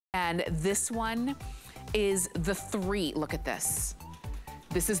And this one is the 3, look at this.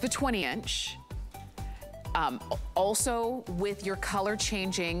 This is the 20-inch. Also with your color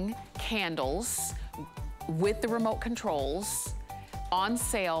changing candles, with the remote controls, on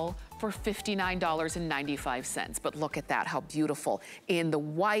sale for $59.95. But look at that, how beautiful. In the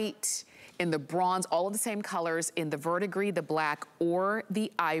white, in the bronze, all of the same colors, in the verdigris, the black, or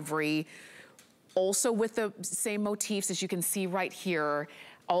the ivory. Also with the same motifs as you can see right here.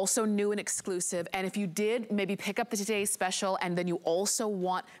 Also new and exclusive. And if you did maybe pick up the Today's Special and then you also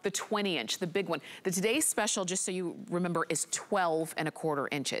want the 20-inch, the big one. The Today's Special, just so you remember, is 12¼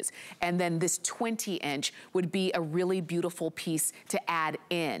 inches. And then this 20-inch would be a really beautiful piece to add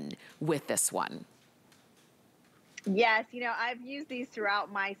in with this one. Yes, you know, I've used these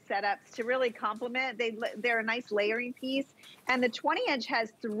throughout my setups to really complement. They're a nice layering piece. And the 20-inch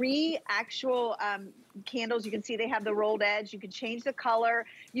has 3 actual candles. You can see they have the rolled edge. You can change the color.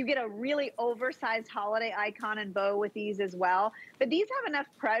 You get a really oversized holiday icon and bow with these as well. But these have enough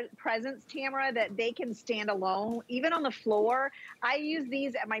presence, Tamara, that they can stand alone, even on the floor. I use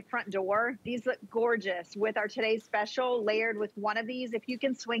these at my front door. These look gorgeous with our Today's Special layered with one of these. If you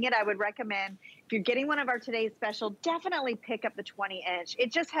can swing it, I would recommend. If you're getting one of our Today's Special, definitely pick up the 20-inch.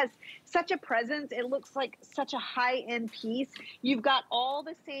 It just has such a presence. It looks like such a high-end piece. You've got all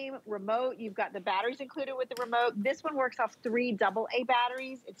the same remote. You've got the batteries included with the remote. This one works off 3 AA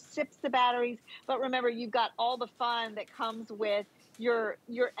batteries. It sips the batteries. But remember, you've got all the fun that comes with your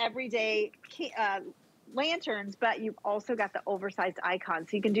everyday lanterns, but you've also got the oversized icon.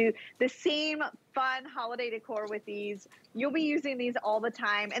 So you can do the same fun holiday decor with these. You'll be using these all the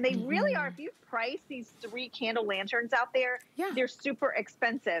time. And they really are, if you price these 3 candle lanterns out there, they're super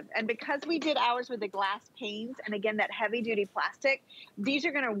expensive. And because we did ours with the glass panes, and again, that heavy duty plastic, these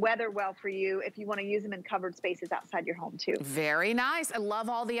are gonna weather well for you if you wanna use them in covered spaces outside your home too. Very nice. I love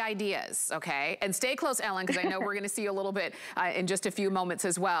all the ideas, okay? And stay close, Ellen, because I know we're gonna see you a little bit in just a few moments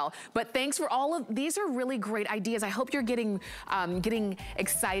as well. But thanks for all of, these are really great ideas. I hope you're getting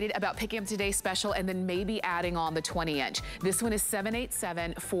excited about picking up today's special and then maybe adding on the 20-inch. This one is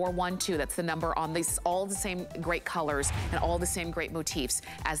 787-412. That's the number on these, all the same great colors and all the same great motifs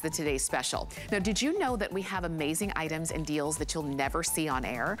as the Today's Special. Now, did you know that we have amazing items and deals that you'll never see on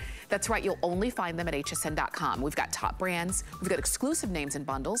air? That's right, you'll only find them at hsn.com. We've got top brands, we've got exclusive names and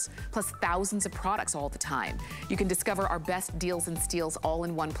bundles, plus thousands of products all the time. You can discover our best deals and steals all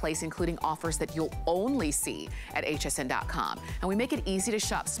in one place, including offers that you'll only see at hsn.com. And we make it easy to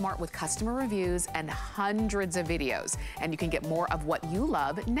shop smart with customer reviews and hundreds of videos. And you can get more of what you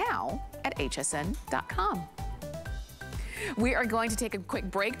love now at hsn.com. We are going to take a quick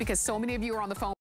break because so many of you are on the phone.